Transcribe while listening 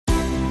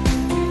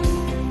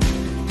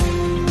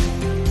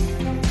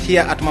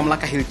Here at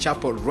Mamlaka Hill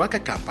Chapel,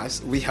 Ruaka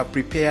Campus, we have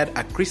prepared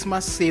a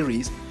Christmas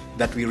series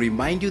that will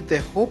remind you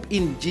the hope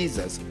in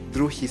Jesus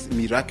through his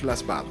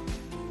miraculous birth.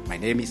 My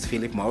name is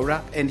Philip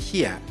Mwaura, and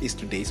here is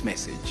today's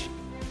message.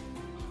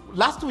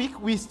 Last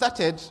week, we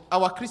started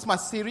our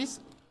Christmas series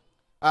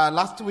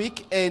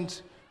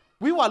and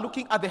we were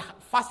looking at the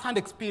first-hand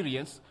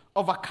experience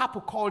of a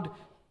couple called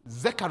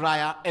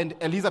Zechariah and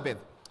Elizabeth.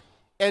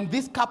 And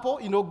this couple,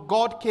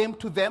 God came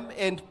to them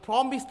and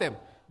promised them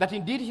that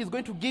indeed he's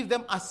going to give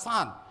them a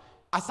son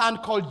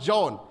called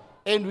John.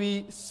 And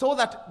we saw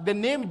that the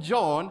name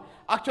John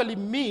actually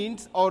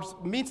means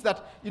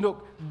that,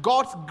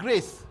 God's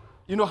grace,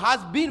 has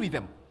been with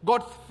them.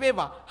 God's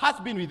favor has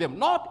been with them.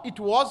 Not it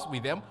was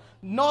with them,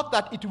 not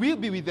that it will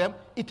be with them,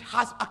 it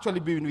has actually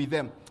been with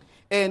them.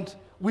 And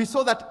we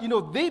saw that,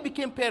 they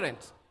became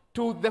parents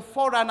to the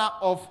forerunner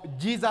of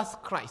Jesus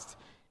Christ.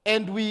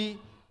 And we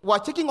were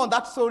checking on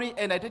that story,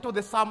 and I titled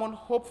the sermon,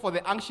 Hope for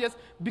the Anxious,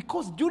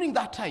 because during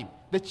that time,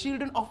 the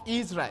children of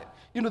Israel,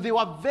 they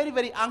were very,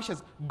 very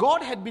anxious.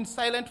 God had been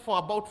silent for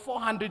about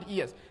 400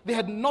 years. They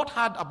had not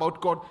heard about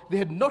God. They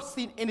had not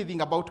seen anything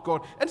about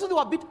God. And so they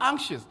were a bit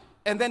anxious.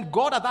 And then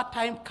God at that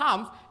time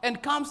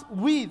comes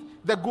with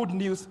the good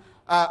news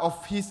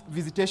of his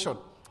visitation.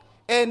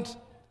 And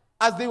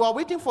as they were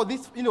waiting for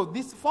this,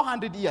 this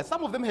 400 years,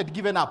 some of them had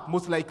given up,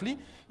 most likely,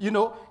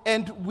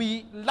 and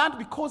we learned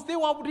because they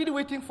were really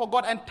waiting for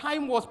God and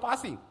time was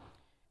passing.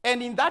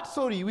 And in that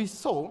story, we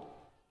saw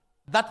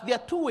that there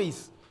are two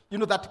ways,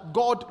 that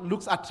God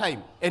looks at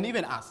time, and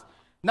even us.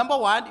 Number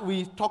one,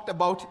 we talked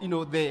about,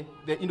 the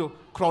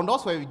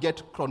chronos, where we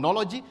get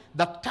chronology,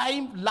 that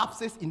time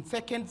lapses in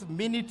seconds,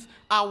 minutes,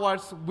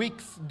 hours,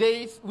 weeks,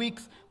 days,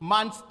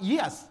 months,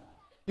 years.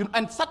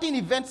 And certain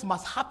events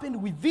must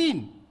happen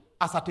within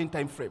a certain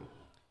time frame.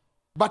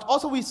 But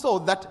also we saw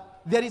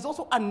that there is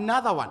also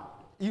another one.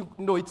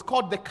 It's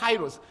called the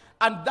kairos.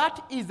 And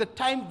that is the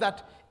time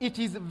that it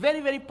is very,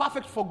 very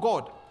perfect for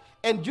God.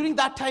 And during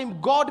that time,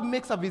 God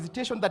makes a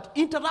visitation that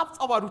interrupts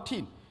our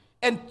routine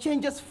and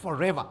changes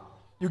forever.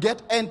 You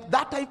get? And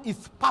that time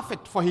is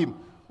perfect for him.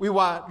 We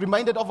were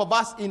reminded of a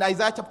verse in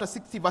Isaiah chapter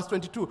 60, verse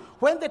 22.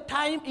 When the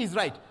time is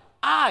right,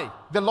 I,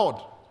 the Lord,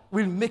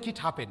 will make it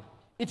happen.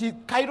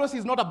 Kairos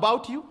is not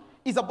about you.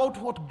 It's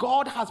about what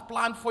God has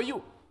planned for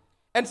you.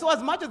 And so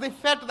as much as they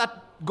felt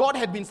that God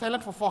had been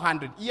silent for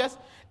 400 years,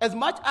 as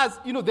much as,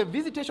 the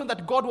visitation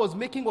that God was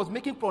making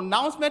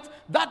pronouncements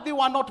that they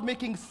were not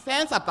making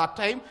sense at that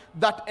time,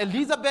 that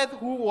Elizabeth,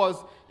 who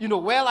was,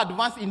 well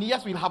advanced in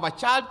years, will have a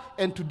child,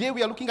 and today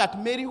we are looking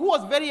at Mary, who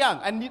was very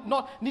young and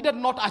needed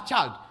not a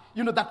child.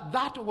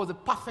 That was a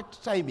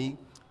perfect timing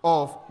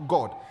of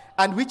God.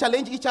 And we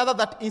challenge each other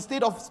that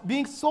instead of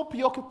being so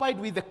preoccupied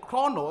with the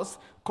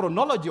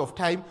chronology of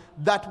time,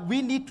 that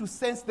we need to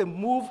sense the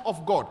move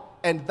of God.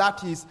 And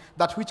that is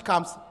that which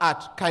comes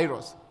at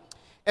Kairos.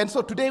 And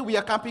so today we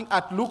are camping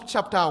at Luke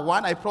chapter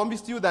 1. I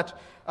promised you that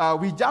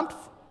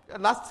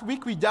last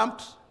week we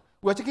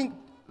were checking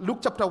Luke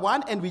chapter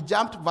 1 and we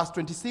jumped verse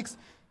 26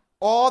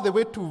 all the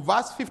way to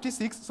verse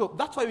 56. So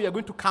that's why we are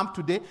going to camp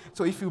today.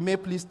 So if you may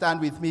please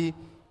stand with me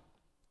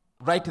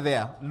right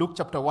there. Luke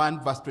chapter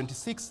 1 verse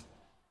 26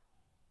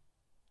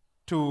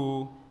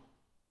 to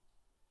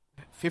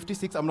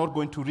 56. I'm not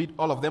going to read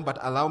all of them, but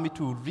allow me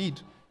to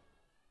read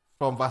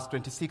from verse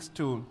 26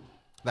 to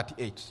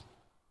 38.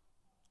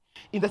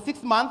 In the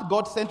 6th month,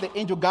 God sent the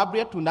angel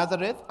Gabriel to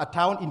Nazareth, a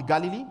town in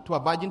Galilee, to a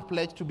virgin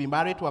pledged to be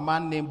married to a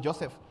man named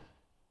Joseph,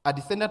 a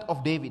descendant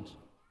of David.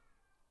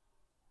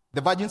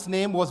 The virgin's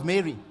name was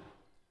Mary.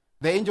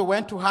 The angel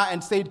went to her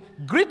and said,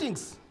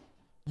 "Greetings,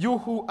 you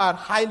who are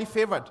highly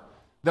favored.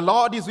 The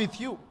Lord is with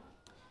you."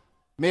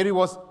 Mary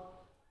was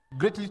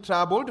greatly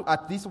troubled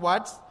at these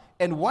words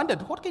and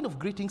wondered what kind of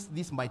greetings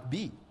this might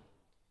be.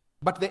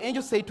 But the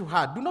angel said to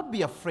her, "Do not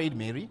be afraid,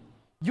 Mary.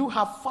 You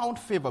have found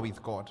favor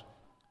with God.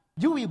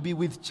 You will be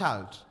with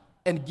child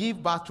and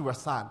give birth to a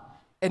son,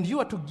 and you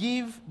are to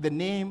give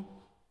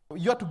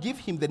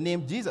him the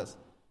name Jesus.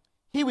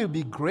 He will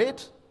be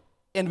great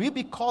and will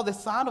be called the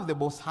Son of the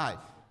Most High.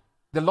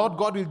 The Lord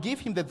God will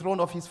give him the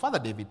throne of his father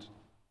David,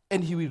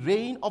 and he will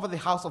reign over the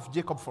house of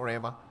Jacob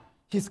forever.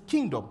 His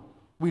kingdom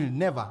will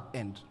never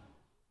end."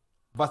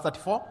 Verse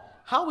 34,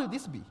 "How will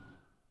this be?"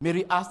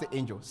 Mary asked the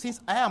angel, "Since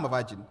I am a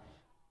virgin."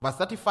 Verse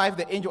 35,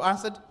 the angel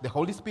answered, "The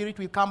Holy Spirit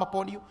will come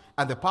upon you,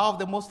 and the power of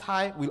the Most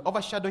High will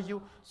overshadow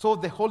you. So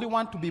the Holy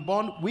One to be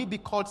born will be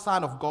called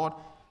Son of God.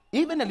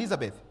 Even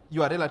Elizabeth,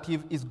 your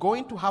relative, is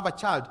going to have a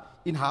child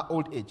in her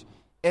old age.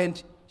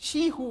 And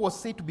she who was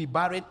said to be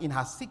barren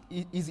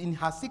is in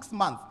her 6th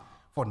month,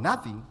 for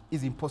nothing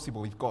is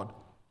impossible with God."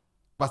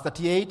 Verse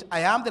 38,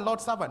 "I am the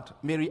Lord's servant."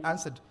 Mary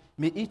answered,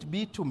 "May it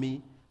be to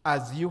me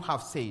as you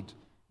have said."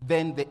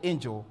 Then the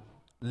angel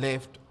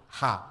left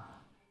her.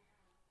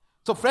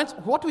 So friends,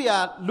 what we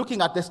are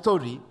looking at the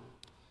story,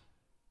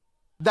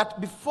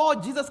 that before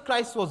Jesus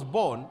Christ was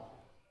born,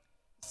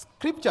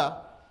 Scripture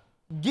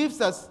gives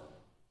us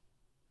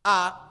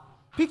a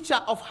picture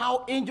of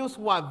how angels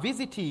were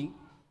visiting,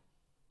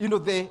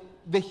 the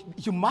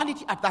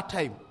humanity at that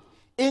time.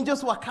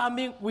 Angels were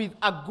coming with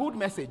a good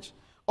message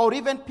or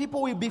even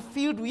people will be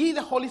filled with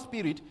the Holy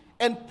Spirit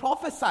and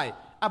prophesy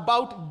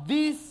about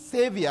this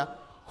Savior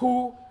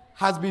who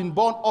has been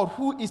born or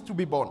who is to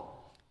be born.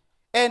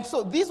 And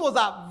so this was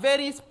a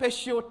very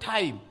special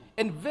time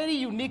and very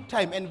unique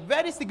time and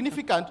very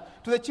significant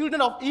to the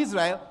children of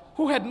Israel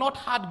who had not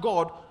had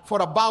God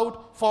for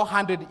about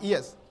 400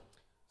 years.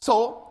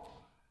 So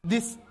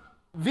this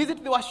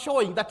visit, they were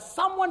showing that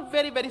someone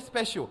very, very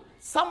special,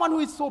 someone who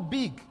is so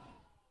big,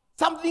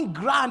 something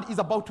grand is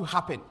about to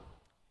happen.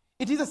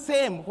 It is the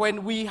same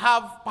when we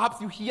have,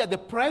 perhaps you hear the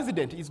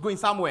president is going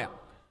somewhere,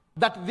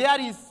 that there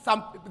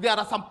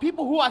are some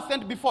people who are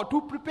sent before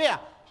to prepare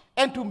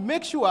and to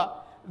make sure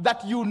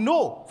that you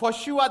know for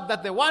sure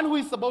that the one who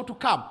is about to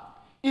come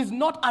is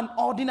not an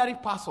ordinary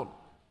person.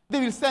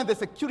 They will send the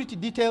security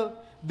detail,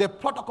 the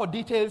protocol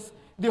details.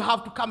 They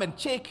have to come and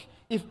check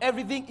if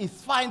everything is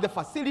fine, the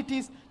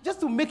facilities, just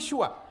to make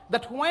sure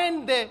that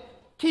when the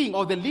king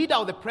or the leader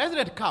or the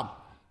president come,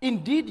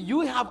 indeed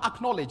you have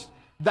acknowledged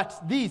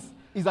that this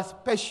is a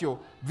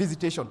special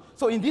visitation.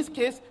 So in this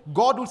case,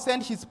 God will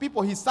send his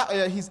people,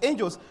 his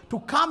angels, to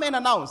come and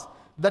announce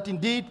that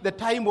indeed the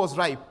time was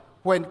ripe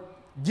when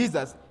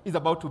Jesus is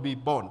about to be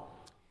born.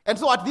 And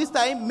so at this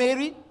time,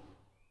 Mary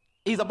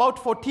is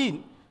about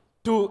 14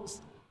 to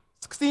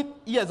 16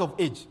 years of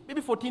age,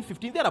 maybe 14,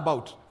 15,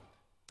 thereabout.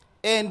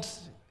 And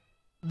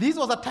this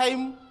was a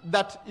time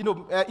that,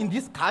 in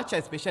this culture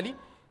especially,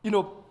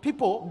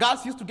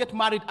 girls used to get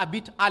married a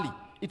bit early.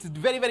 It's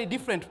very, very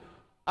different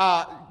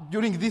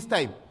during this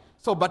time.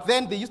 So, but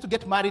then they used to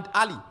get married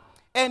early.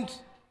 And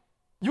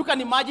you can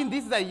imagine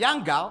this is a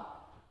young girl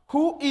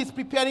who is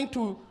preparing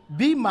to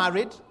be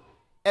married,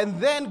 and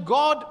then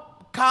God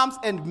comes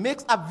and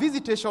makes a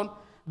visitation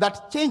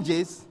that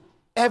changes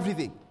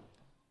everything.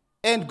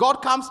 And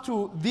God comes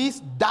to this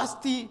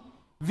dusty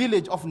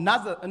village of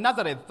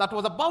Nazareth that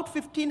was about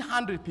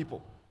 1,500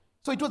 people.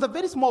 So it was a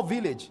very small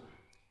village.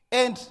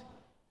 And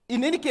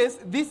in any case,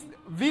 this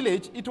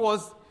village, it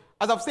was,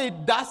 as I've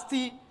said,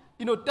 dusty,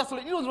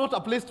 desolate. It was not a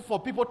place for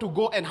people to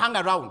go and hang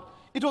around.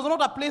 It was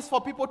not a place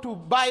for people to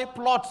buy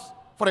plots,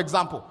 for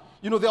example.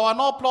 There were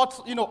no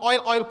plots,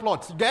 oil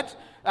plots, you get?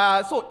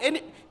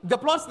 The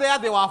plots there,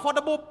 they were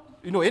affordable.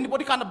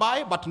 Anybody can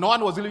buy, but no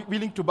one was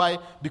willing to buy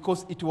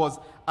because it was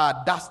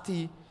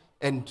dusty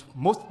and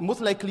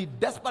most likely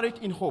desperate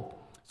in hope.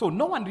 So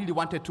no one really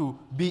wanted to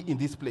be in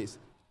this place.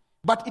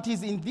 But it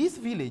is in this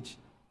village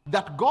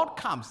that God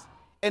comes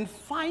and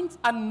finds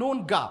a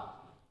known girl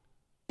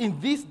in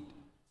this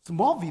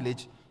small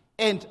village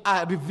and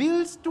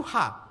reveals to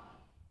her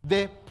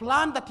the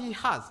plan that he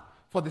has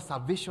for the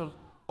salvation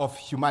of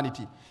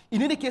humanity.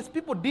 In any case,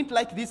 people didn't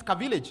like this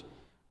village.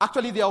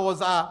 Actually, there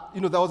was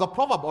a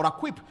proverb or a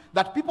quip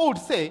that people would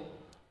say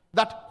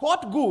that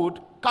what good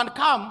can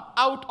come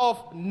out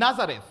of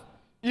Nazareth?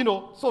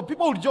 So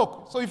people would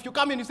joke. So if you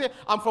come and you say,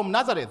 I'm from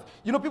Nazareth,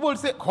 people will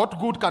say, what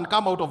good can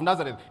come out of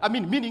Nazareth?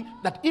 Meaning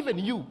that even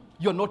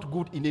you're not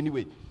good in any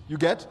way. You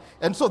get?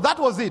 And so that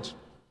was it.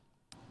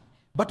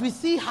 But we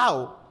see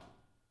how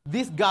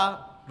this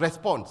girl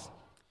responds.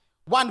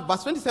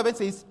 Verse 27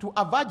 says, to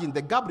a virgin,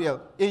 the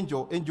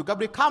angel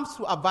Gabriel comes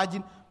to a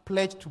virgin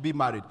pledged to be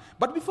married.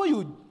 But before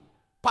you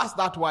pass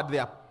that word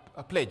there,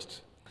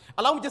 pledged,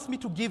 allow me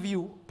to give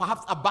you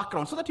perhaps a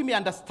background so that you may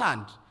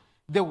understand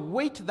the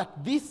weight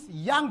that this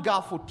young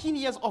girl, 14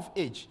 years of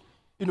age,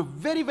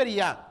 very, very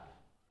young,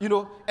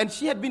 and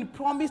she had been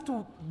promised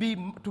to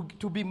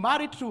be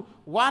married to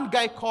one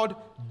guy called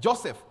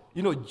Joseph,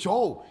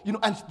 Joe,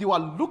 and they were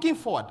looking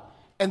forward.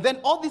 And then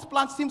all these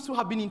plans seems to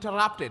have been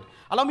interrupted.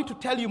 Allow me to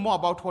tell you more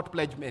about what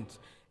pledge meant.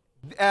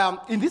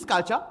 In this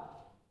culture,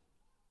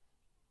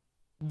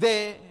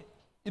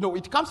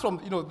 it comes from,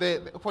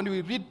 when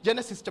we read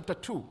Genesis chapter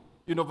 2,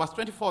 verse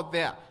 24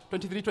 there,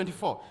 23,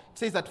 24, it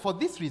says that for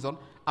this reason,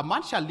 a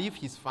man shall leave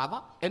his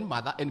father and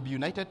mother and be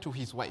united to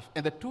his wife,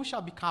 and the two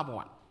shall become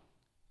one.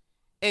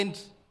 And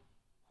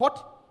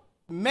what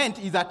meant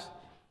is that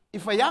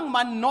if a young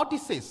man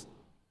notices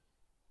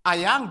a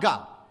young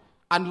girl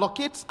and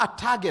locates a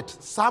target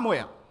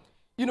somewhere,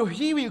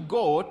 he will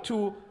go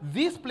to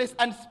this place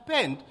and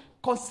spend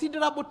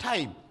considerable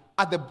time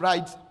at the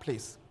bride's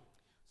place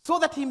so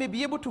that he may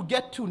be able to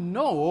get to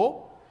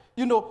know,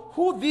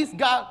 who this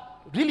girl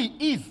really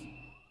is.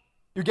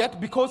 You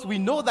get? Because we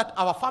know that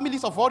our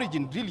families of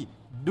origin really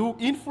do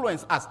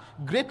influence us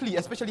greatly,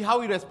 especially how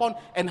we respond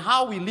and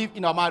how we live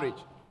in our marriage.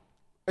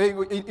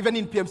 Even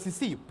in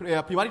PMCC,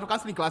 premarital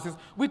counseling classes,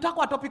 we talk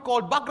about a topic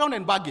called background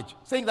and baggage,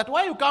 saying that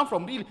where you come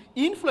from really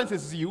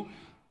influences you,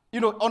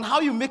 on how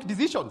you make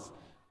decisions.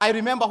 I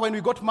remember when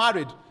we got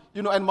married,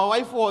 and my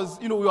wife was,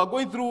 we were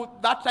going through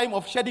that time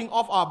of shedding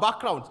off our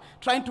backgrounds,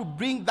 trying to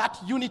bring that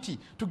unity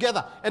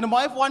together. And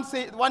my wife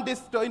one day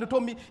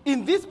told me,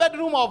 in this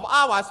bedroom of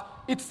ours,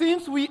 it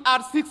seems we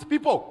are 6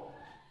 people.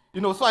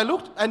 So I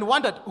looked and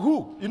wondered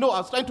who. I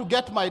was trying to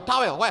get my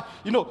towel. Where,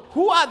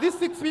 who are these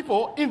 6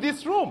 people in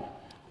this room?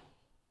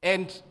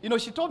 And,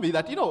 she told me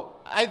that,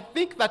 I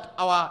think that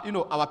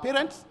our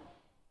parents,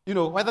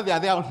 whether they are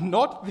there or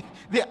not,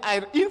 they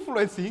are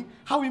influencing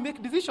how we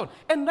make decisions.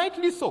 And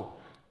rightly so.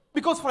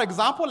 Because, for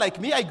example,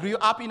 like me, I grew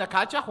up in a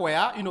culture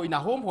where, in a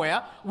home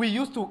where we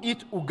used to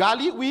eat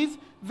ugali with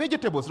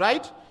vegetables,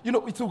 right?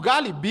 It's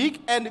ugali, big,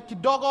 and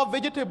kidogo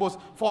vegetables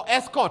for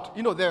escort.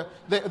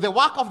 The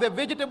work of the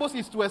vegetables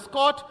is to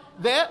escort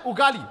the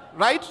ugali,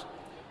 right?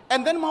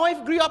 And then my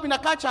wife grew up in a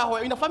culture,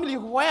 in a family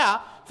where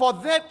for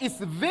them it's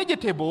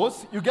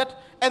vegetables, you get,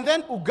 and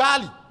then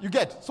ugali, you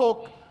get.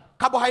 So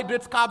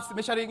carbohydrates, carbs,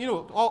 measuring,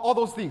 all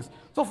those things.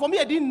 So for me,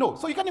 I didn't know.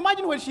 So you can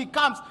imagine when she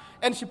comes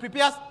and she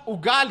prepares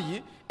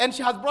ugali, and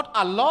she has brought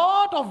a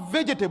lot of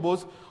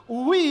vegetables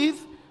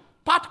with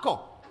patko,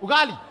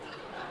 ugali.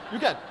 You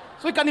get?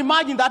 So you can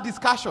imagine that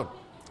discussion.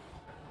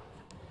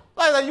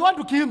 Like, you want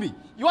to kill me.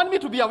 You want me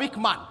to be a weak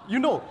man,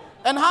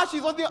 And her,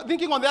 she's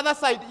thinking on the other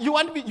side, you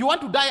want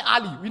to die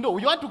early,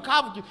 You want to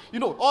have,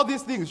 all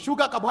these things,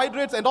 sugar,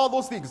 carbohydrates, and all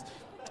those things.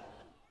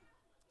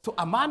 So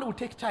a man will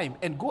take time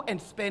and go and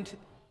spend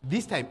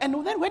this time.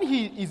 And then when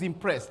he is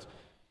impressed,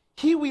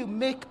 he will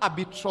make a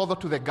betrothal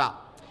to the girl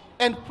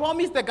and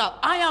promise the girl,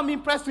 I am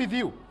impressed with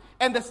you.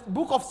 And the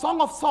book of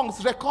Song of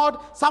Songs record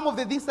some of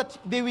the things that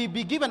they will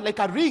be given, like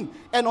a ring.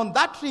 And on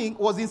that ring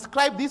was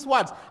inscribed these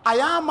words, I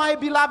am my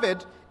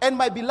beloved, and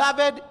my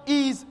beloved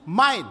is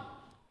mine.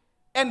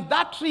 And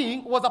that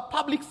ring was a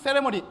public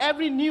ceremony.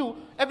 Every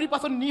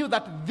person knew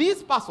that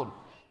this person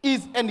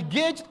is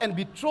engaged and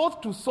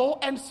betrothed to so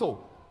and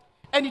so.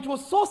 And it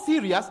was so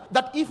serious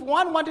that if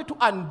one wanted to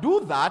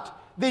undo that,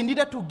 they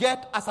needed to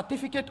get a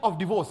certificate of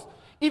divorce,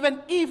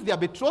 even if they are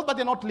betrothed but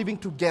they're not living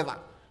together.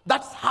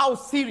 That's how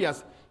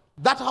serious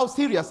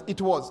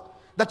it was,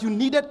 that you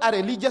needed a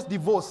religious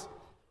divorce.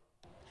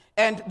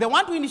 And the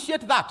one to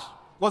initiate that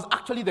was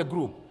actually the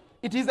groom.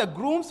 It is a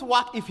groom's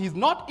work, if he's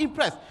not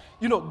impressed,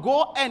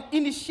 go and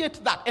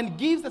initiate that and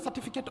give the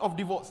certificate of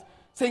divorce,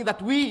 saying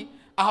that we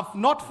have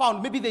not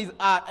found, maybe there is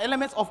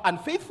elements of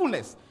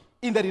unfaithfulness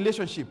in the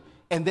relationship,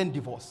 and then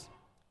divorce.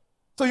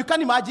 So you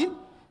can imagine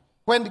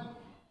when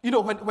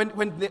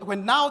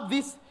now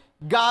this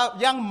girl,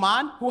 young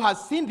man who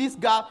has seen this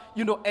girl,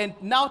 and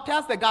now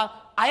tells the girl,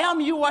 I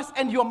am yours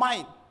and you're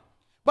mine.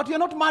 But you're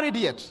not married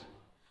yet.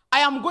 I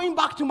am going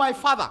back to my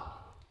father.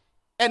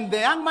 And the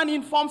young man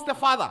informs the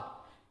father.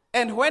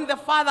 And when the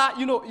father,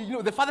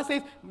 the father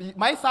says,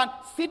 my son,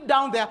 sit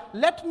down there.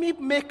 Let me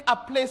make a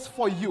place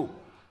for you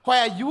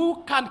where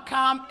you can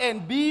come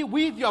and be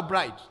with your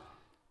bride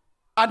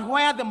and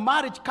where the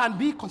marriage can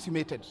be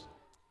consummated.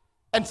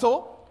 And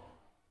so,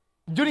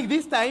 during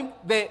this time,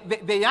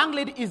 the young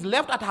lady is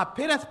left at her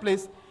parents'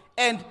 place,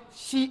 and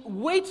she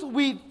waits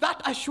with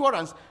that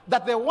assurance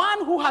that the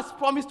one who has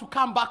promised to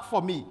come back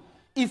for me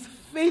is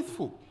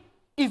faithful,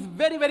 is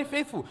very, very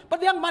faithful. But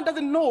the young man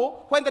doesn't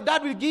know when the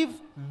dad will give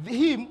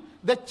him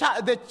the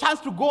chance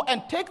to go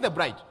and take the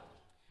bride.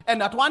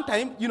 And at one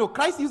time,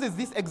 Christ uses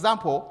this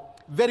example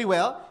very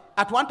well.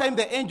 At one time,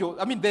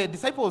 the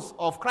disciples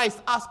of Christ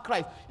asked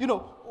Christ, when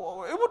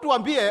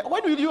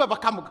will you ever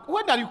come?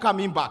 When are you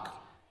coming back?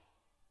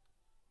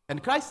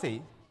 And Christ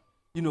said,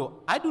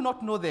 I do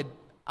not know the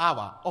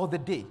hour or the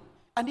day.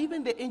 And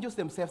even the angels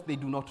themselves, they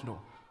do not know.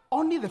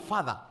 Only the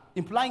Father,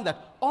 implying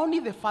that only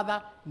the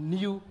Father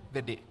knew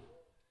the day.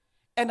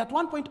 And at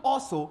one point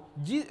also,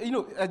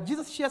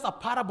 Jesus shares a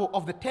parable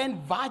of the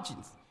 10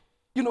 virgins,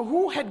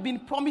 who had been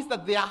promised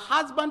that their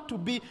husband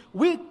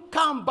will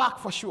come back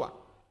for sure.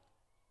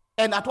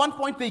 And at one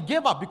point they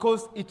gave up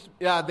because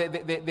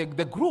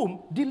the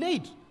groom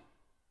delayed.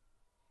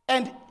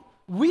 And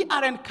we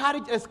are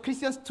encouraged as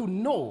Christians to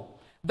know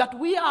that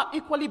we are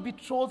equally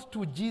betrothed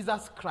to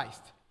Jesus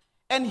Christ.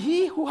 And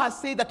he who has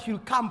said that he'll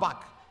come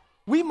back,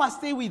 we must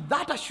stay with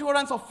that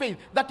assurance of faith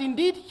that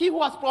indeed he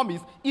who has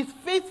promised is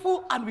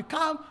faithful and will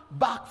come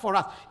back for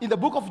us. In the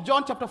book of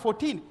John chapter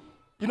 14,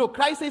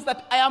 Christ says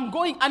that I am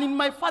going, and in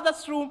my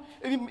Father's room,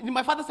 in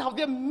my Father's house,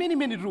 there are many,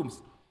 many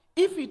rooms.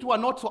 If it were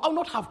not so, I would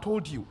not have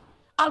told you.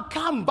 I'll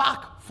come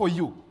back for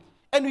you.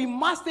 And we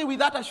must stay with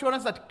that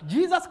assurance that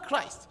Jesus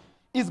Christ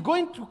is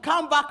going to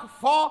come back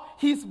for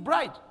his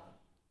bride.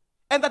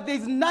 And that there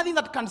is nothing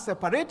that can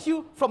separate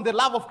you from the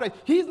love of Christ.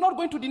 He is not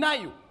going to deny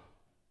you.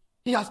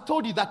 He has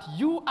told you that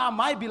you are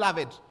my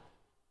beloved.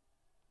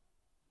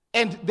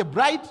 And the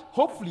bride,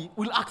 hopefully,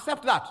 will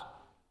accept that.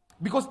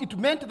 Because it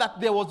meant that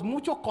there was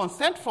mutual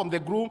consent from the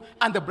groom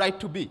and the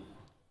bride-to-be.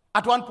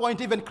 At one point,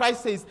 even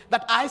Christ says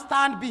that I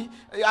stand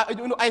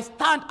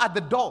at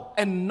the door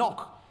and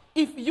knock.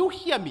 If you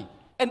hear me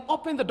and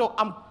open the door,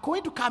 I'm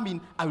going to come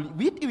in, I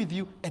will eat with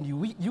you, and you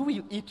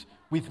will eat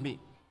with me.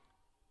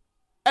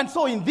 And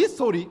so in this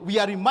story, we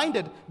are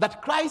reminded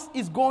that Christ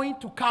is going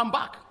to come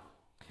back.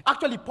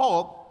 Actually,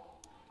 Paul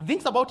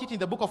thinks about it in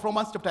the book of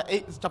Romans chapter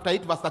 8,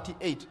 verse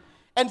 38,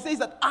 and says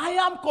that I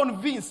am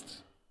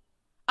convinced.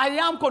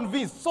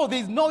 So there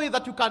is no way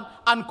that you can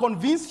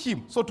unconvince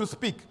him, so to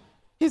speak.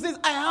 He says,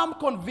 I am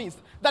convinced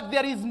that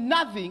there is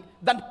nothing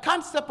that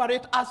can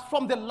separate us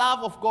from the love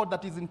of God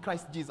that is in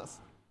Christ Jesus.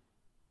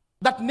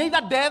 That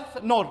neither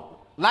death nor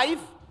life,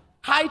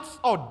 heights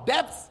or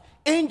depths,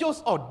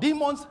 angels or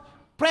demons,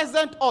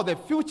 present or the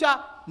future,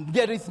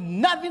 there is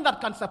nothing that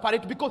can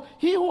separate, because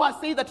he who has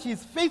said that he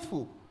is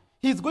faithful,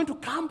 he is going to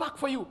come back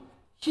for you.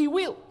 He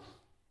will.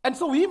 And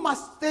so we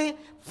must stay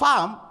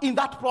firm in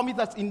that promise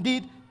that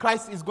indeed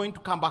Christ is going to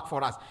come back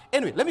for us.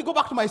 Anyway, let me go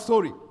back to my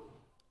story.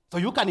 So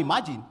you can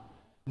imagine,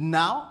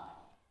 now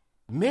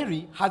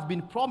Mary has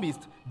been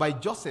promised by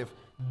Joseph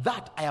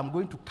that I am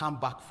going to come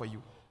back for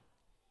you.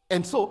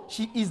 And so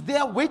she is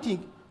there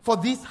waiting for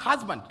this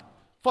husband,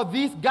 for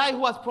this guy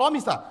who has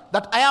promised her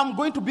that I am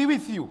going to be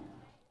with you.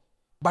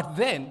 But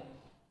then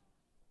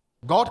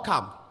God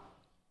comes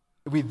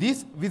with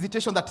this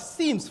visitation that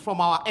seems from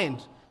our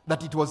end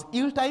that it was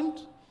ill-timed,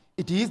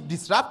 it is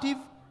disruptive,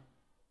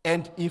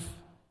 and if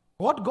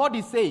what God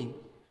is saying,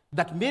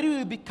 that Mary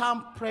will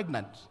become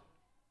pregnant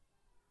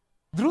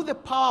through the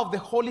power of the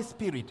Holy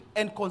Spirit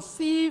and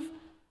conceive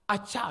a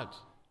child,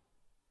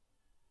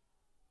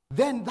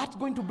 then that's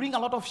going to bring a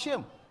lot of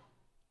shame.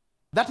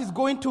 That is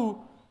going to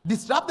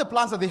disrupt the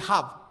plans that they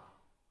have.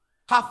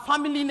 Her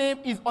family name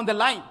is on the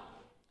line.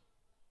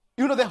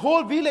 You know, the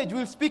whole village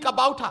will speak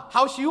about her,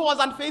 how she was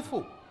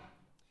unfaithful.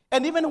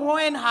 And even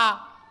when her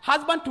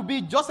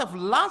husband-to-be, Joseph,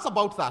 learns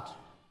about that,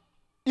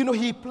 you know,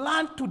 he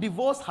planned to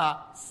divorce her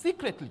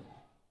secretly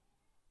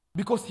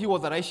because he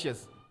was a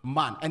righteous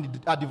man and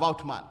a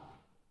devout man.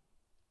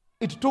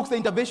 It took the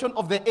intervention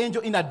of the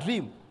angel in a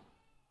dream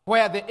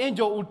where the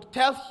angel would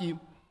tell him,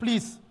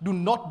 please do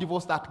not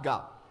divorce that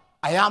girl.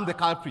 I am the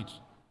culprit.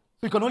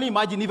 So you can only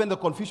imagine even the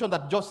confusion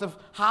that Joseph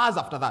has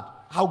after that.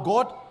 How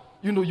God,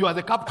 you are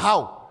the culprit.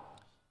 How?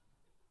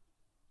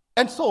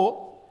 And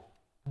so,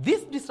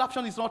 this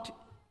disruption is not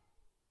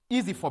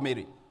easy for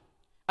Mary.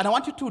 And I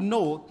want you to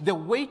know the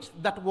weight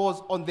that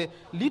was on the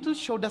little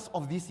shoulders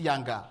of this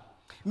young girl.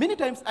 Many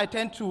times I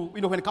tend to,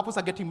 when couples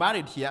are getting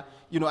married here,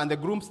 and the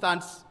groom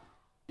stands,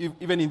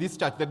 even in this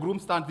church, the groom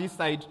stands this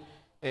side,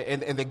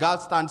 and the girl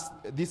stands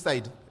this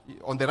side,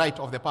 on the right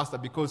of the pastor,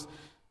 because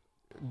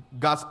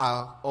girls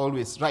are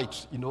always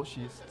right.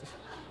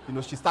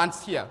 She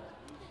stands here.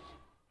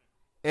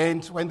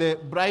 And when the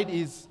bride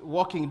is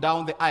walking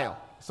down the aisle,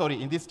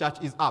 in this church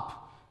is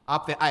up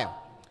the aisle.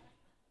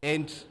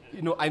 And,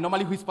 I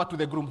normally whisper to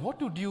the groom,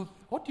 what would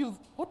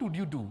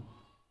you do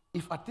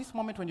if at this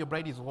moment when your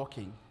bride is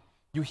walking,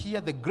 you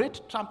hear the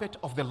great trumpet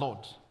of the Lord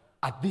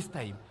at this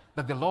time,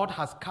 that the Lord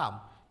has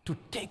come to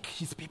take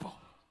his people?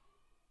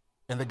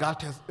 And the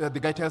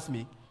guy tells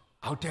me,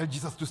 I'll tell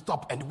Jesus to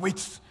stop and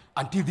wait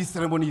until this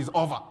ceremony is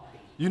over.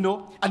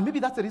 And maybe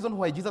that's the reason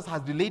why Jesus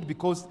has delayed,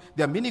 because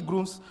there are many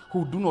grooms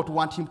who do not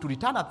want him to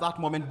return at that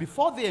moment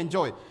before they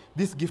enjoy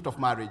this gift of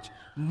marriage.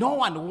 No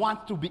one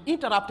wants to be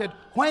interrupted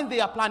when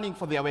they are planning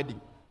for their wedding.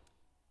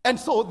 And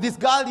so this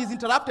girl is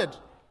interrupted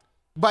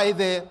by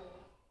the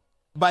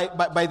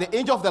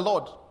angel of the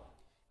Lord.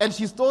 And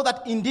she's told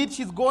that indeed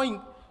she's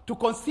going to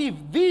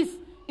conceive. This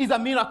is a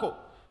miracle.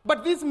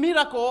 But this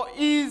miracle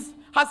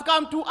has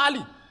come too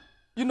early.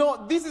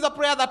 This is a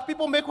prayer that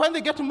people make when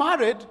they get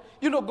married.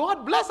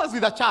 God bless us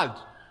with a child.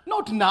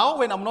 Not now,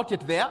 when I'm not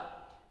yet there.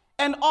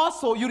 And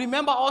also, you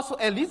remember also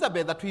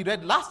Elizabeth that we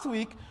read last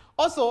week.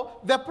 Also,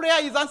 the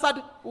prayer is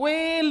answered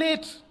way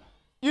late.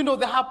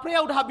 Her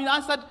prayer would have been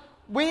answered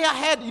way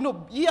ahead,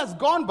 years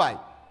gone by.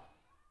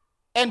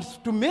 And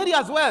to Mary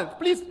as well,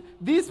 please,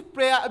 this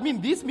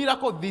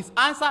miracle, this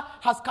answer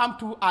has come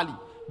too early.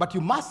 But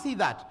you must see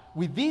that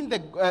within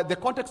the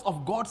context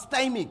of God's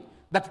timing,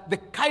 that the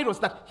kairos,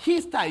 that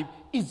his time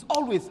is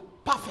always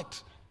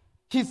perfect.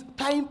 His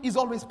time is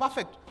always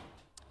perfect.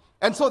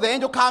 And so the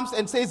angel comes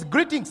and says,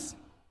 greetings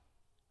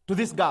to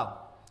this girl.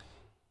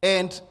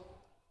 And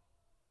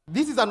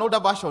this is an older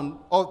version,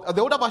 or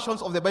the older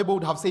versions of the Bible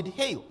would have said,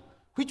 hail,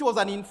 which was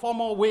an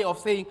informal way of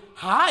saying,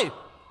 hi.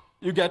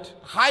 You get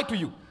hi to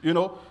you,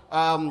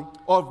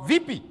 or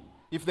VP,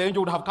 if the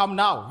angel would have come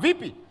now,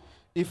 VP.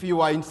 If you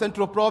are in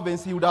Central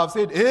Province, he would have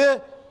said, hey,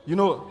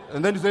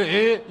 and then you say,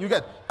 hey, you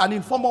get an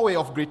informal way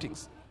of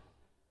greetings.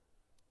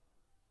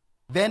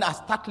 Then a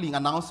startling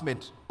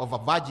announcement of a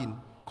virgin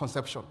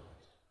conception.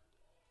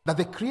 That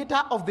the creator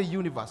of the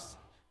universe,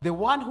 the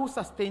one who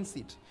sustains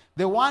it,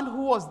 the one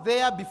who was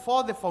there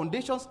before the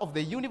foundations of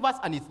the universe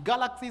and its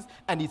galaxies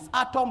and its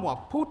atoms were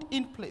put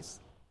in place,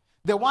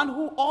 the one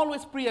who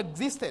always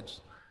pre-existed,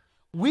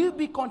 will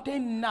be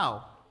contained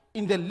now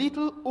in the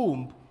little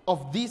womb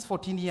of this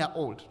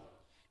 14-year-old.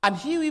 And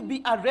he will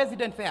be a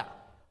resident there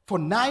for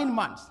 9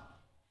 months,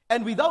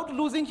 and without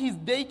losing his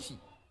deity,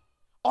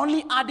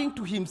 only adding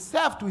to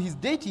himself, to his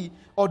deity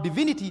or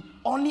divinity,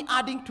 only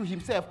adding to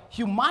himself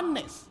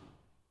humanness.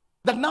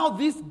 That now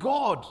this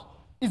God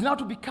is now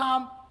to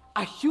become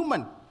a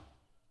human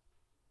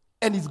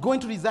and is going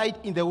to reside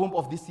in the womb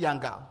of this young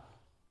girl.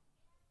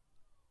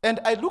 And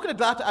I looked at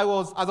that as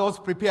I was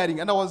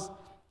preparing, and I was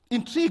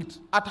intrigued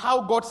at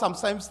how God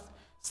sometimes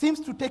seems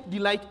to take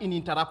delight in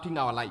interrupting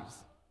our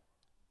lives.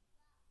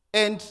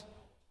 And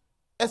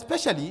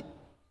especially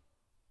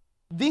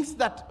things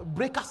that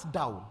break us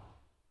down.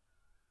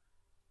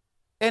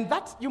 And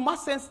that you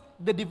must sense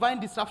the divine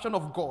disruption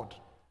of God.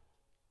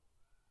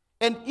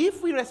 And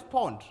if we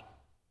respond,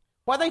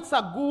 whether it's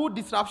a good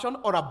disruption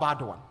or a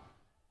bad one,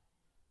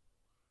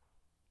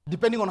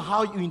 depending on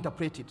how you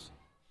interpret it,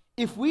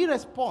 if we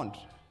respond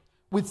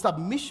with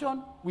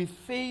submission, with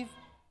faith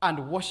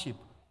and worship,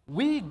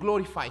 we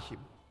glorify him.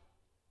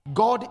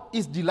 God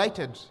is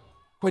delighted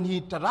when he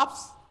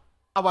interrupts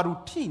our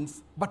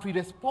routines, but we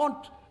respond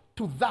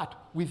to that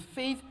with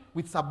faith,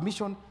 with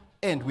submission,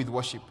 and with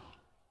worship.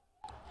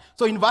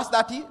 So in verse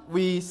 30,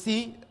 we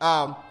see,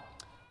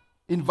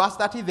 in verse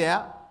 30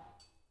 there,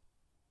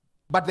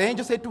 but the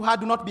angel said to her,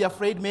 "Do not be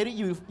afraid, Mary,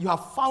 you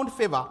have found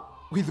favor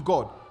with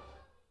God."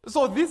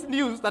 So this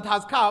news that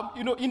has come,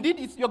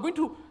 indeed,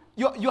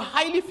 you're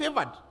highly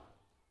favored,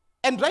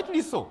 and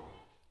rightly so,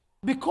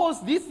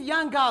 because this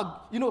young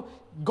girl,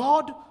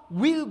 God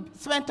will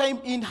spend time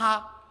in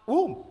her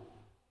womb,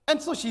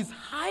 and so she's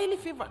highly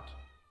favored,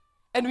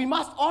 and we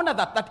must honor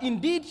that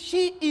indeed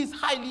she is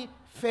highly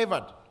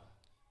favored.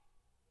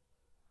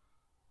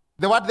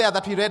 The word there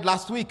that we read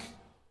last week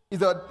is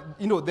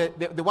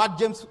the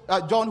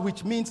word John,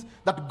 which means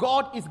that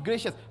God is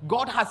gracious.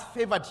 God has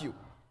favored you.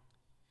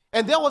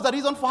 And there was a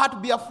reason for her to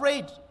be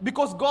afraid,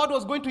 because God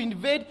was going to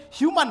invade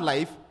human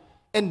life,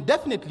 and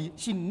definitely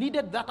she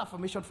needed that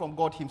affirmation from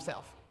God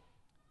himself.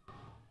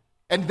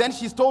 And then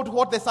she's told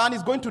what the Son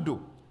is going to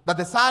do, that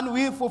the Son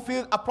will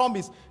fulfill a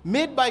promise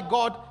made by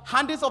God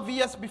hundreds of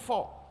years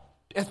before,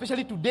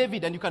 especially to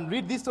David, and you can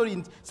read this story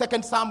in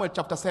 2 Samuel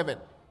chapter 7.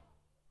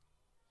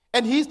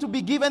 And he is to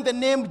be given the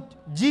name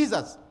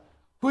Jesus,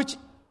 which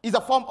is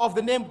a form of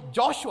the name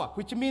Joshua,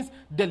 which means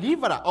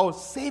deliverer or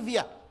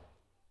savior.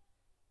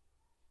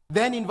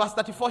 Then in verse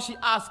 34, she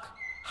asked,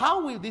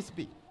 "How will this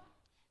be?"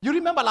 You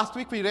remember last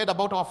week we read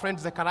about our friend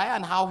Zechariah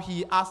and how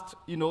he asked,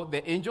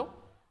 the angel,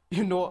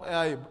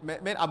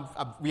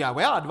 we are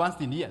well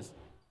advanced in years.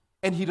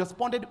 And he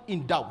responded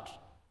in doubt.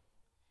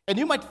 And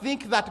you might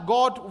think that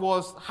God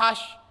was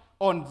harsh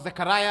on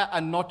Zechariah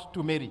and not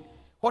to Mary.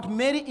 What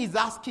Mary is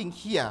asking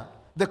here,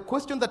 the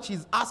question that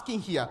she's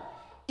asking here,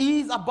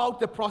 is about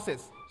the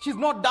process. She's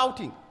not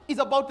doubting. It's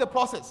about the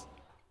process.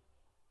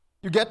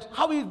 You get,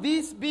 how will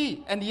this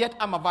be? And yet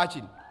I'm a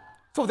virgin.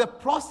 So the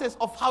process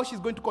of how she's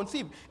going to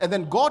conceive. And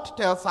then God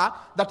tells her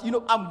that,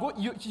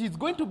 she's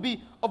going to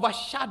be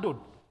overshadowed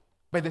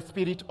by the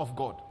Spirit of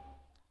God.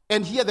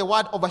 And here the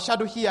word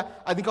overshadow here,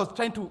 I think I was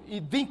trying to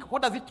think,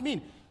 what does it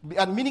mean?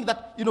 And meaning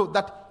that,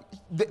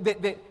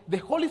 that the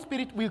Holy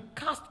Spirit will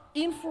cast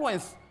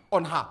influence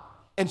on her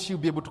and she'll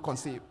be able to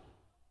conceive.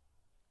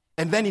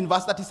 And then in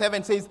verse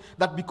 37 says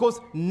that because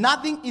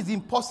nothing is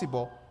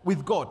impossible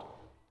with God.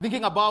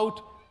 Thinking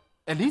about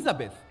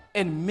Elizabeth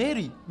and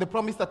Mary, the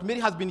promise that Mary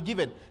has been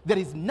given, there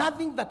is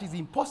nothing that is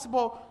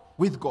impossible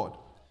with God.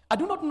 I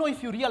do not know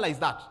if you realize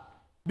that,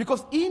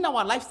 because in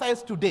our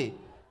lifestyles today,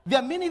 there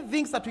are many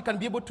things that we can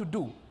be able to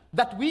do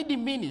that we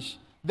diminish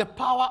the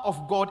power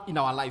of God in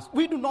our lives.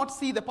 We do not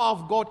see the power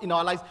of God in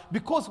our lives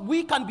because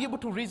we can be able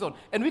to reason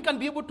and we can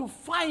be able to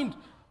find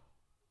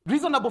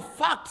reasonable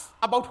facts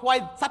about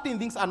why certain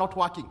things are not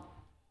working.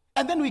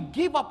 And then we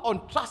give up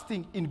on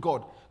trusting in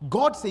God.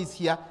 God says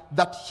here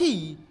that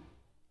he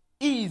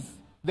is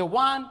the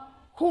one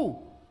who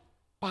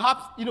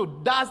perhaps,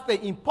 does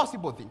the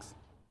impossible things.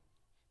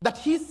 That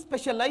he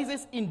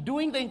specializes in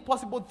doing the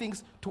impossible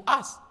things to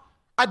us.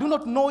 I do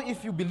not know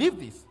if you believe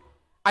this.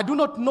 I do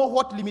not know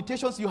what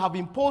limitations you have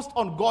imposed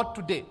on God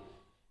today.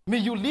 May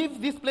you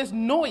leave this place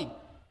knowing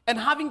and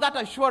having that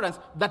assurance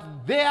that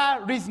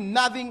there is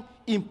nothing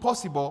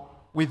impossible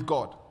with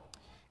God.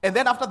 And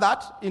then after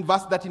that, in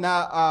verse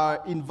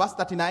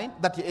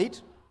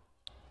 38,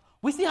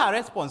 we see her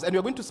response, and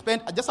we're going to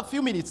spend just a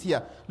few minutes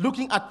here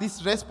looking at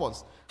this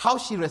response, how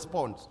she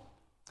responds.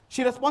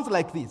 She responds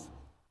like this: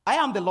 "I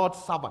am the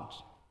Lord's servant,"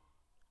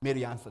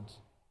 Mary answered.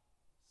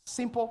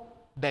 Simple,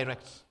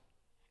 direct.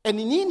 And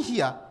in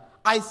here,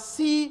 I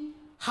see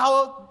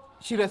how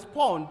she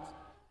responds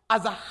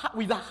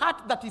with a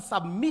heart that is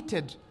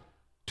submitted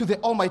to the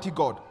Almighty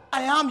God.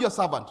 I am your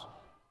servant.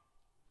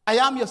 I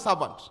am your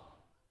servant.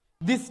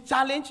 This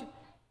challenge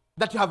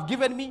that you have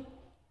given me,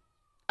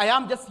 I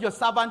am just your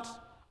servant.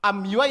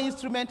 I'm your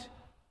instrument.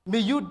 May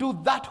you do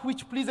that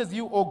which pleases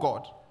you, O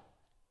God.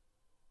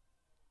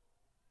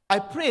 I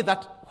pray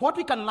that what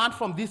we can learn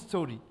from this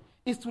story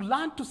is to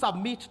learn to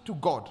submit to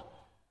God.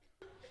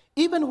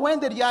 Even when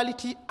the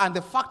reality and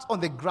the facts on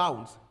the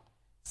ground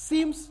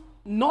seems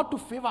not to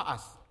favor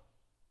us.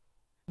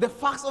 The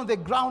facts on the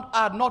ground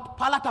are not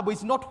palatable.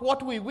 It's not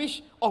what we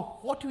wish or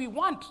what we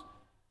want.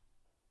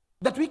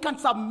 That we can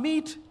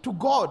submit to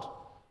God.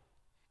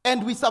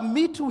 And we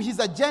submit to his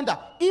agenda,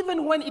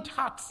 even when it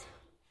hurts.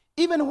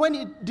 Even when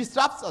it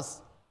disrupts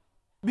us,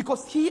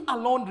 because he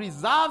alone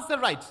reserves the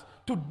right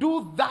to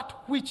do that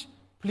which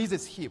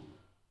pleases him.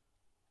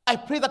 I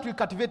pray that we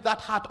cultivate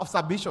that heart of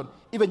submission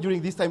even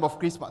during this time of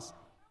Christmas.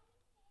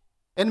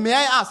 And may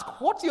I ask,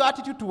 what's your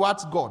attitude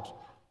towards God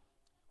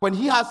when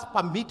he has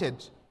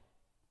permitted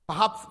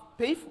perhaps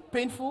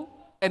painful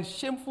and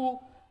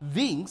shameful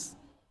things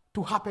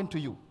to happen to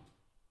you?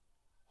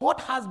 What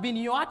has been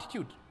your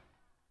attitude?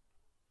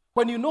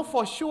 When you know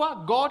for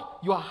sure, God,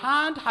 your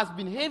hand has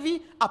been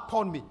heavy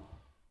upon me,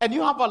 and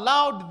you have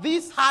allowed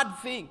this hard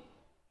thing,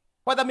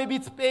 whether maybe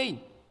it's pain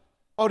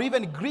or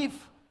even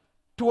grief,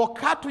 to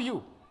occur to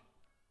you,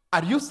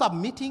 are you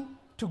submitting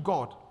to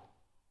God?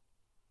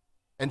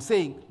 and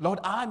saying, Lord,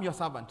 I am your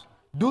servant.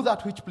 Do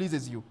that which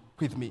pleases you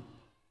with me.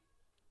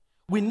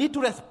 We need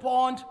to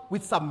respond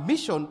with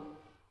submission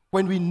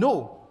when we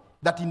know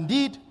that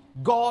indeed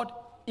God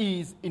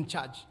is in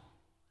charge.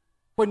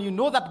 When you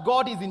know that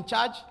God is in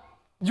charge,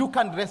 you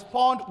can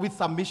respond with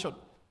submission.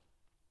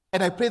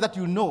 And I pray that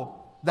you know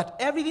that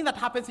everything that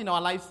happens in our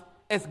lives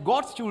as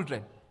God's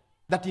children,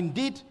 that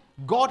indeed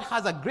God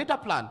has a greater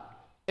plan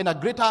and a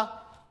greater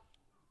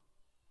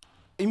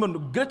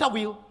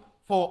will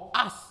for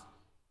us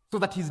so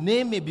that his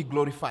name may be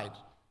glorified.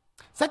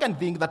 Second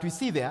thing that we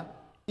see there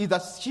is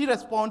that she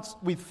responds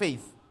with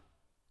faith.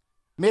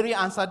 Mary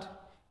answered,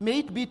 "May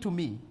it be to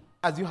me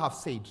as you have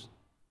said."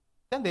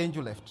 Then the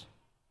angel left.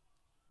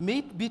 May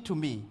it be to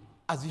me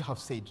as you have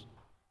said.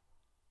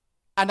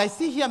 And I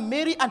see here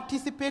Mary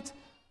anticipates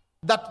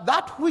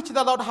that which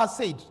the Lord has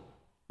said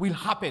will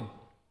happen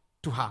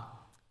to her.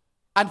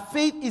 And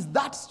faith is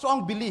that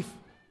strong belief,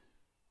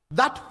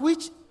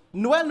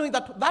 knowing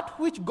that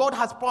which God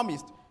has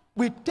promised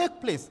will take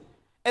place,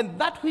 and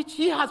that which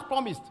he has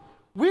promised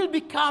will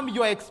become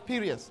your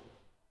experience.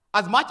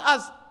 As much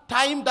as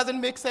time doesn't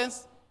make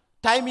sense,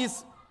 time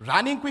is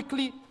running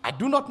quickly, I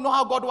do not know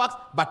how God works,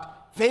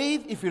 but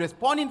faith, if you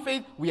respond in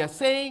faith, we are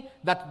saying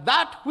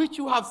that which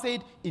you have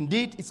said,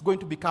 indeed, is going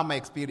to become my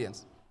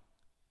experience.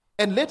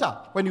 And later,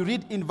 when you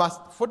read in verse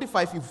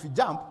 45, if you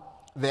jump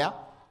there,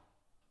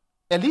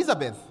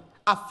 Elizabeth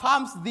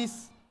affirms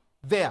this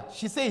there.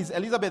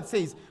 Elizabeth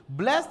says,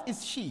 "Blessed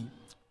is she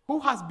who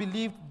has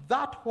believed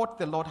that what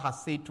the Lord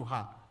has said to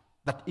her,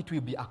 that it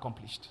will be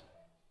accomplished."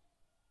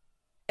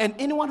 And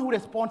anyone who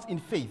responds in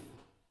faith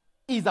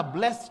is a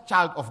blessed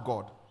child of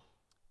God.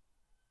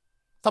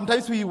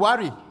 Sometimes we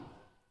worry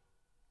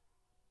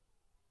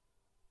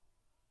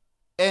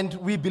and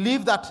we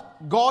believe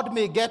that God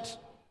may get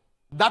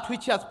that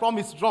which he has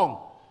promised wrong.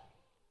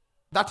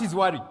 That is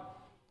worry.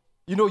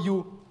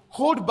 You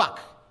hold back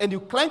and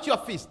you clench your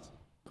fist,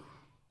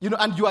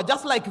 and you are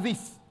just like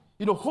this,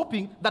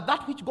 hoping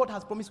that which God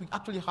has promised will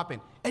actually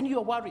happen. And you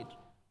are worried.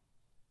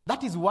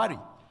 That is worry.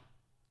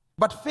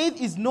 But faith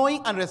is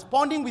knowing and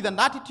responding with an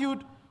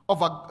attitude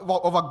of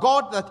a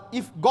God that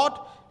if God,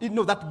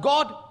 that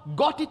God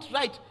got it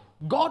right,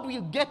 God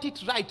will get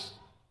it right.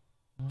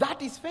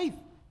 That is faith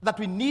that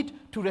we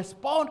need to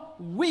respond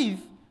with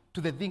to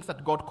the things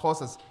that God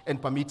causes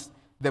and permits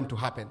them to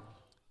happen.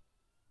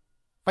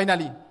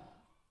 Finally,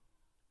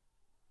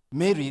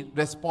 Mary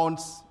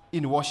responds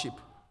in worship.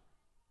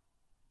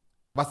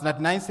 Verse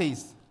 99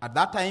 says, "At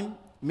that time,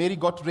 Mary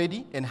got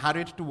ready and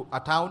hurried to a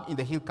town in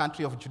the hill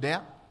country of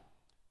Judea,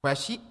 where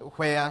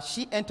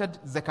she entered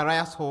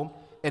Zechariah's home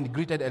and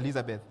greeted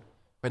Elizabeth.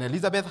 When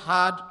Elizabeth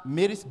heard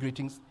Mary's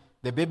greetings,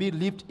 the baby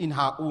leaped in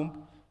her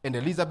womb, and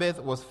Elizabeth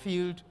was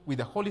filled with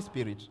the Holy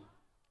Spirit.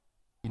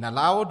 In a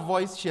loud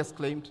voice she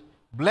exclaimed,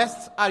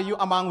 'Blessed are you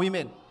among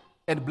women,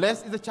 and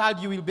blessed is the child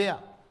you will bear.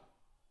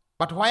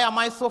 But why am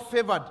I so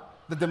favored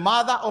that the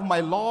mother of my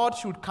Lord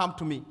should come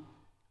to me?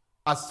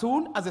 As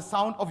soon as the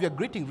sound of your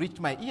greeting reached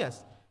my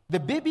ears, the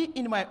baby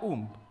in my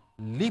womb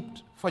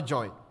leaped for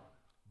joy.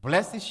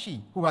 Blessed is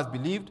she who has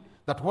believed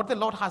that what the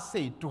Lord has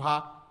said to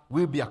her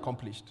will be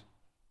accomplished.'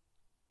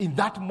 In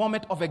that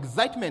moment of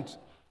excitement,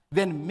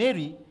 then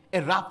Mary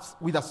erupts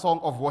with a song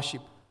of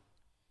worship.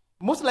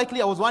 Most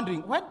likely, I was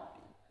wondering,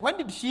 when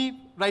did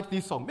she write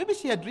this song? Maybe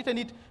she had written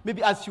it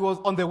as she was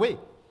on the way.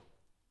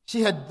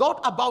 She had thought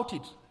about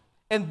it.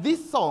 And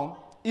this song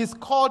is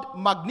called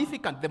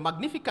Magnificent, the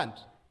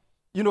Magnificent,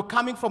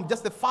 coming from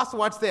just the first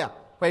words there,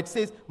 where it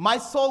says, 'My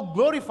soul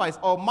glorifies,'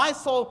 or 'my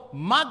soul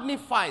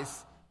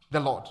magnifies the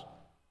Lord.'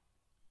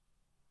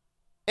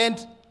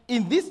 And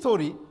in this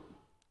story,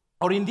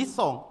 or in this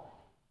song,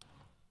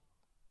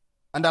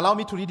 and allow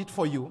me to read it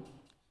for you,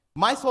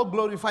 'My soul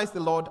glorifies the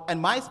Lord,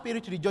 and my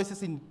spirit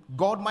rejoices in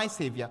God my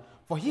Savior,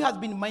 for he has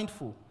been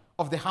mindful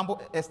of the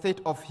humble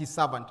estate of his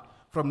servant.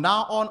 From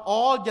now on,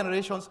 all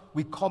generations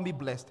will call me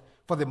blessed,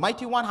 for the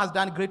Mighty One has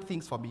done great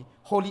things for me.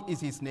 Holy is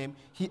his name.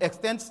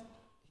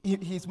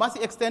 His mercy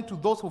extends to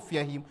those who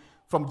fear him.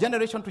 From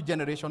generation to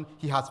generation,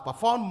 he has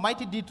performed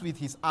mighty deeds with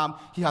his arm.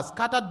 He has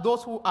scattered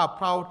those who are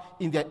proud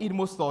in their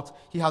inmost thoughts.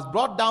 He has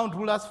brought down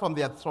rulers from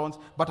their thrones,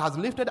 but has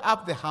lifted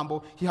up the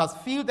humble. He has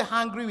filled the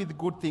hungry with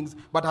good things,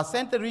 but has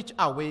sent the rich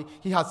away.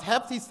 He has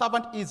helped his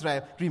servant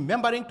Israel,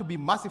 remembering to be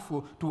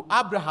merciful to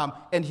Abraham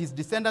and his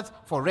descendants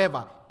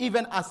forever,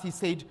 even as he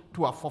said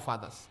to our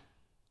forefathers."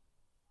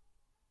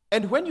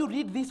 And when you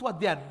read these words,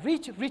 they are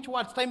rich, rich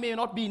words. Time may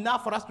not be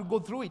enough for us to go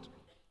through it.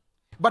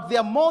 But there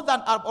are more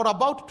than or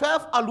about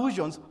 12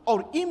 allusions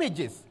or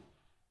images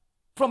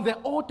from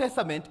the Old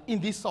Testament in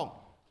this song.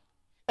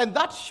 And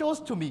that shows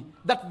to me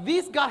that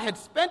this girl had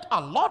spent a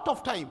lot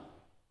of time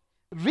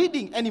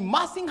reading and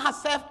immersing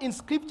herself in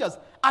scriptures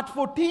at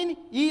 14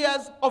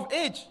 years of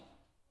age.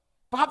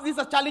 Perhaps this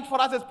is a challenge for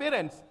us as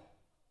parents.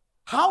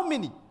 How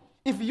many,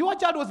 if your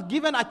child was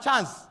given a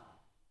chance,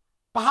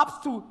 perhaps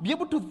to be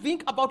able to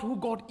think about who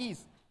God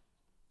is,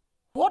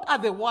 what are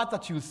the words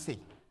that you say?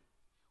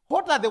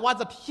 What are the words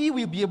that he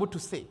will be able to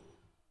say?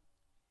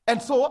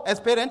 And so, as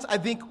parents, I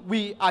think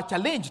we are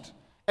challenged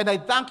And I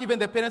thank even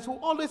the parents who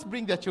always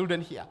bring their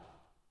children here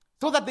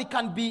so that they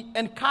can be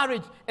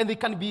encouraged and they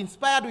can be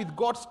inspired with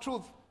God's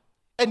truth.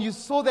 And you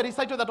saw the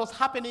recital that was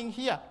happening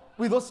here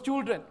with those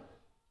children.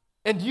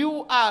 And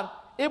you are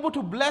able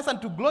to bless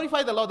and to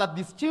glorify the Lord that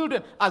these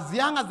children, as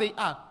young as they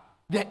are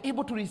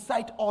able to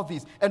recite all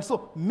this. And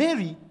so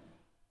Mary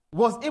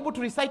was able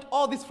to recite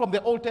all this from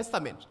the Old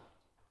Testament.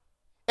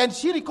 And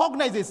she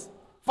recognizes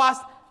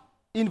first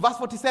in verse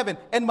 47,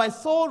 and my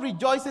soul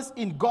rejoices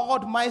in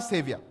God my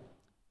Savior.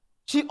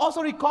 She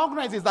also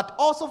recognizes that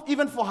also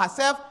even for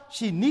herself,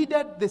 she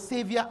needed the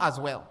Savior as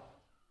well.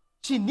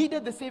 She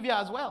needed the Savior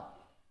as well.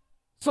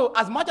 So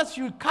as much as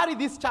she will carry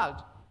this child,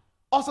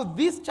 also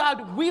this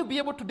child will be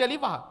able to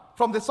deliver her.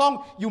 From the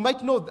song, you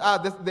might know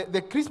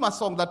the Christmas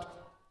song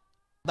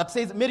that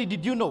says, Mary,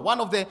 did you know?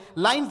 One of the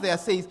lines there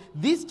says,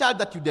 this child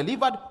that you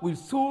delivered will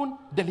soon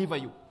deliver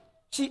you.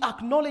 She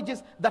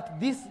acknowledges that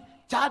this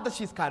child that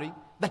she's carrying,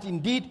 that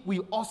indeed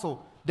will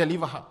also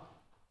deliver her.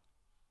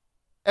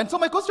 And so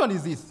my question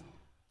is this.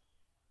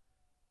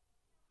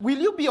 Will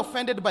you be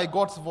offended by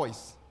God's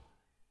voice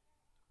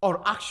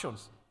or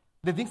actions,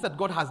 the things that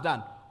God has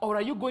done? Or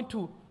are you going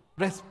to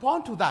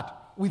respond to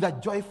that with a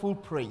joyful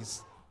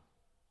praise?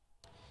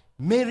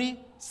 Mary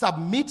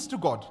submits to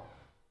God.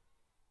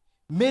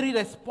 Mary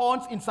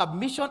responds in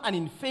submission and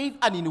in faith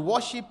and in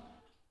worship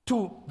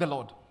to the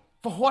Lord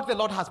for what the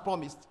Lord has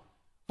promised,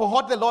 for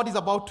what the Lord is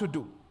about to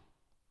do.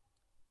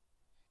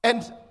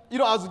 And, I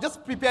was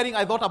just preparing,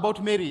 I thought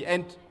about Mary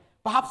and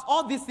perhaps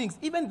all these things,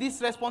 even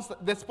these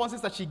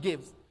responses that she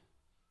gives,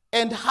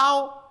 and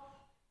how,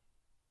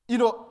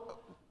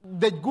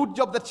 the good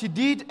job that she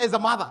did as a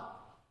mother,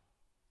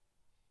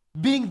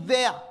 being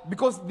there,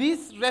 because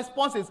these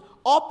responses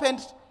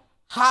opened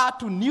her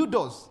to new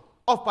doors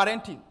of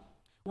parenting.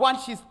 One,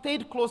 she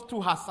stayed close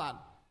to her son.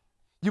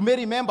 You may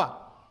remember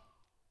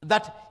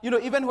that,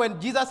 even when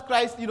Jesus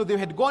Christ, they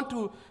had gone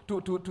to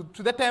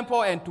the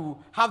temple and to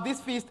have this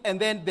feast, and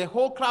then the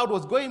whole crowd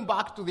was going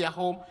back to their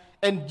home,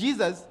 and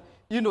Jesus,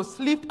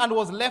 slept and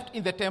was left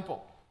in the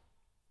temple.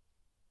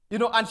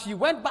 And she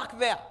went back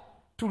there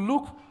to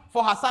look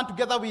for her son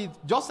together with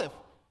Joseph.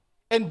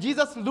 And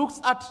Jesus looks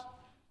at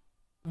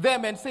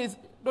them and says,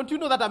 don't you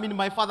know that I'm in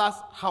my father's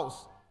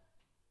house?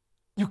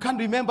 You can't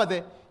remember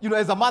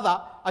as a mother,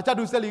 a child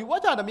will tell you,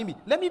 watch out, Mimi,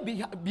 let me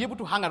be able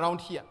to hang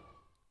around here.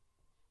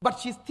 But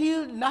she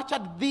still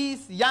nurtured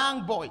this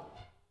young boy.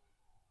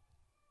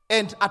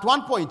 And at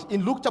one point,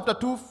 in Luke chapter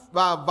 2,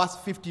 verse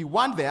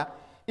 51 there,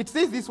 it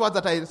says these words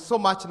that I so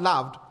much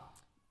loved.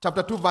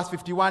 Chapter 2, verse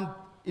 51,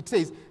 it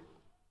says,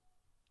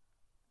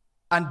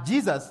 and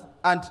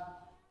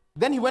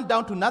then he went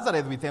down to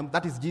Nazareth with them,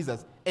 that is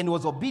Jesus, and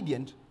was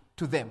obedient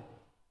to them.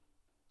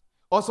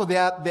 Also, the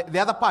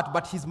other part,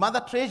 but his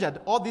mother treasured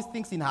all these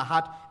things in her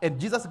heart, and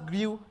Jesus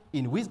grew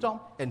in wisdom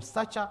and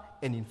stature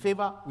and in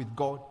favor with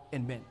God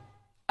and men.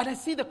 And I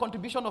see the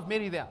contribution of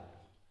Mary there,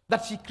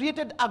 that she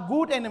created a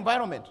good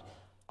environment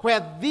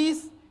where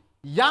this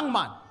young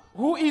man,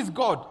 who is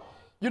God,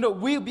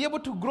 will be able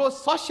to grow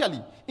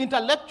socially,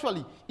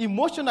 intellectually,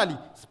 emotionally,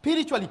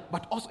 spiritually,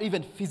 but also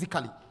even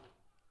physically.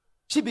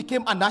 She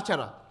became a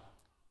nurturer.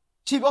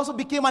 She also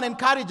became an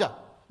encourager.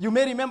 You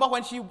may remember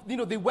when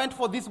they went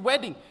for this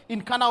wedding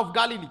in Cana of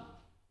Galilee.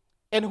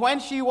 And when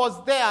she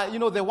was there,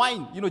 the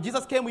wine,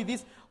 Jesus came with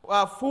this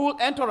full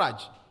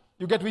entourage.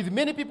 You get with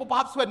many people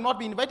perhaps who had not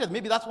been invited.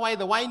 Maybe that's why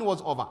the wine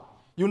was over.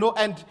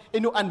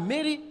 And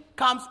Mary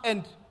comes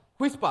and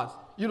whispers,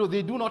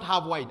 they do not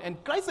have wine.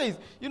 And Christ says,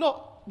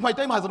 my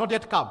time has not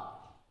yet come.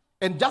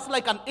 And just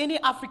like any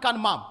African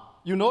mom,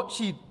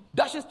 she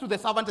dashes to the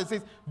servant and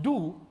says,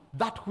 do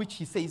that which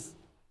he says,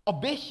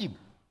 obey him.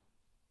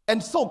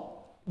 And so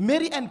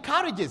Mary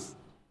encourages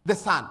the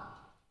son.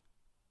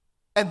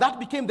 And that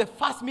became the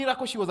first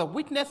miracle. She was a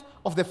witness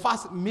of the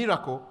first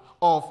miracle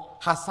of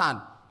her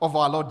son, of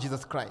our Lord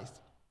Jesus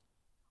Christ.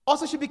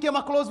 Also, she became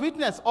a close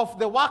witness of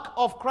the work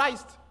of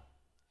Christ.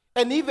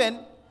 And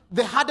even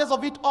the hardest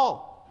of it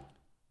all,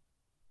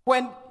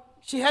 when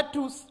she had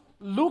to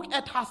look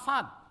at her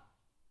son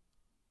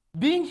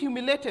being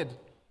humiliated,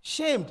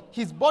 shamed,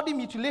 his body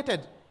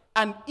mutilated,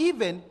 and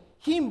even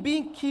him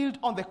being killed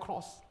on the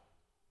cross.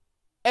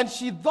 And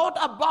she thought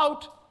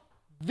about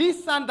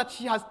this son that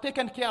she has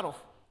taken care of.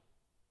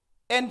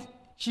 And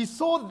she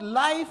saw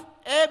life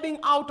ebbing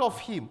out of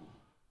him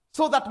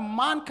so that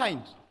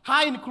mankind,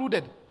 her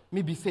included,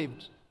 may be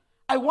saved.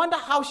 I wonder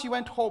how she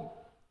went home.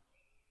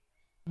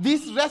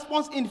 This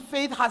response in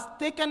faith has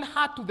taken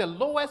her to the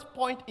lowest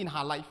point in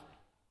her life,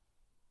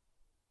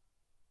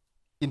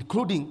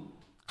 including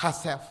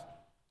herself.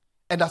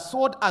 And a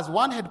sword, as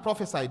one had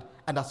prophesied,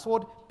 and a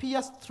sword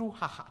pierced through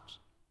her heart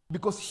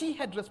because she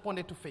had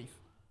responded to faith.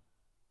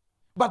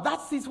 But that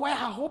is where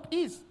her hope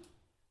is,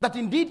 that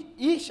indeed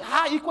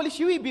her equally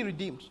she will be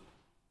redeemed.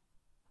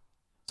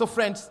 So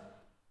friends,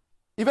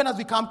 even as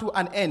we come to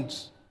an end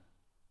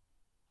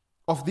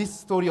of this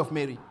story of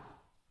Mary,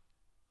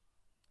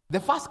 the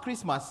first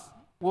Christmas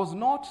was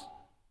not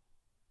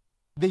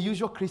the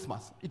usual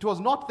Christmas. It was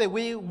not the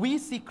way we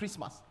see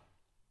Christmas.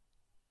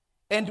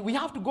 And we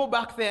have to go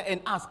back there and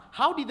ask,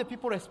 how did the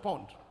people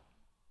respond?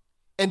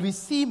 And we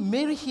see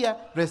Mary here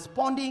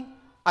responding,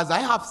 as I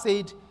have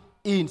said,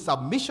 in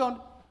submission,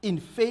 in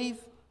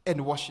faith,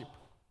 and worship.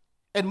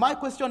 And my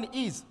question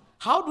is,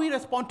 how do we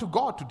respond to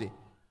God today?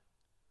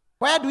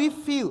 Where do we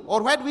feel,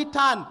 or where do we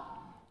turn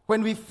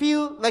when we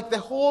feel like the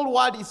whole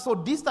world is so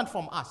distant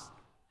from us?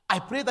 I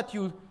pray that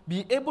you'll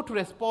be able to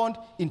respond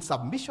in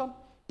submission,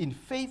 in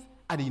faith,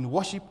 and in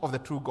worship of the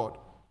true God.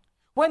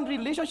 When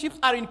relationships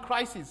are in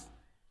crisis,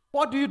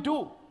 what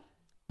do?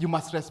 You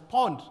must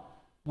respond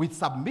with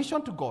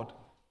submission to God,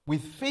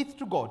 with faith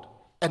to God,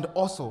 and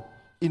also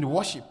in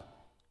worship.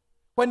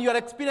 When you are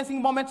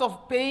experiencing moments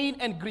of pain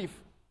and grief,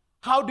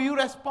 how do you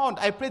respond?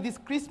 I pray this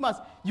Christmas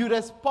you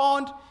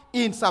respond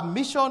in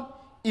submission,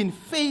 in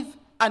faith,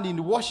 and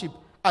in worship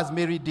as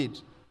Mary did.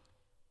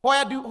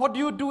 What do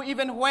you do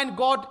even when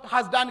God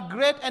has done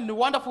great and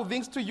wonderful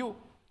things to you?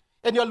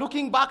 And you're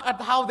looking back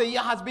at how the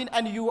year has been,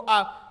 and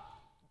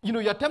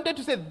you're tempted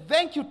to say,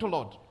 thank you to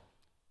Lord.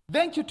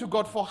 Thank you to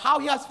God for how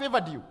he has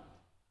favored you.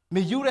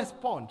 May you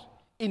respond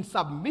in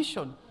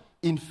submission,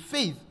 in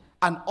faith,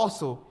 and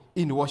also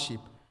in worship.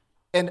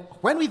 And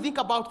when we think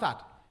about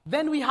that,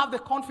 then we have the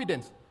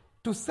confidence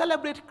to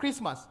celebrate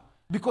Christmas,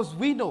 because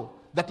we know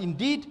that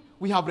indeed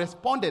we have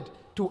responded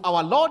to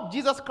our Lord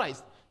Jesus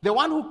Christ, the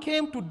one who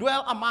came to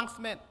dwell amongst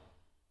men,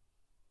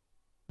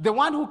 the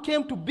one who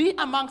came to be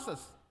amongst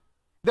us,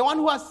 the one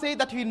who has said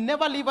that he will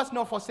never leave us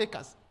nor forsake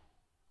us.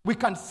 We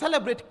can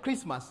celebrate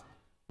Christmas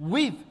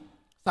with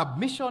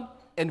submission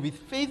and with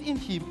faith in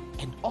him,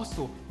 and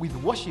also with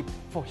worship,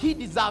 for he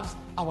deserves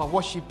our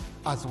worship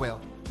as well.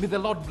 May the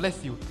Lord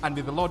bless you, and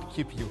may the Lord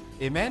keep you.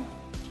 Amen.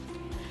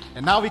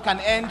 And now we can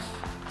end.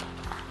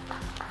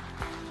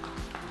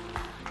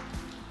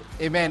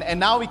 Amen. And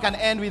now we can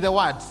end with the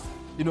words,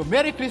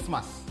 Merry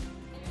Christmas.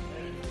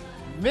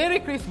 Merry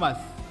Christmas.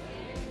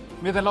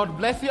 May the Lord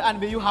bless you, and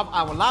may you have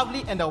a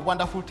lovely and a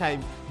wonderful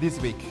time this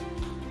week.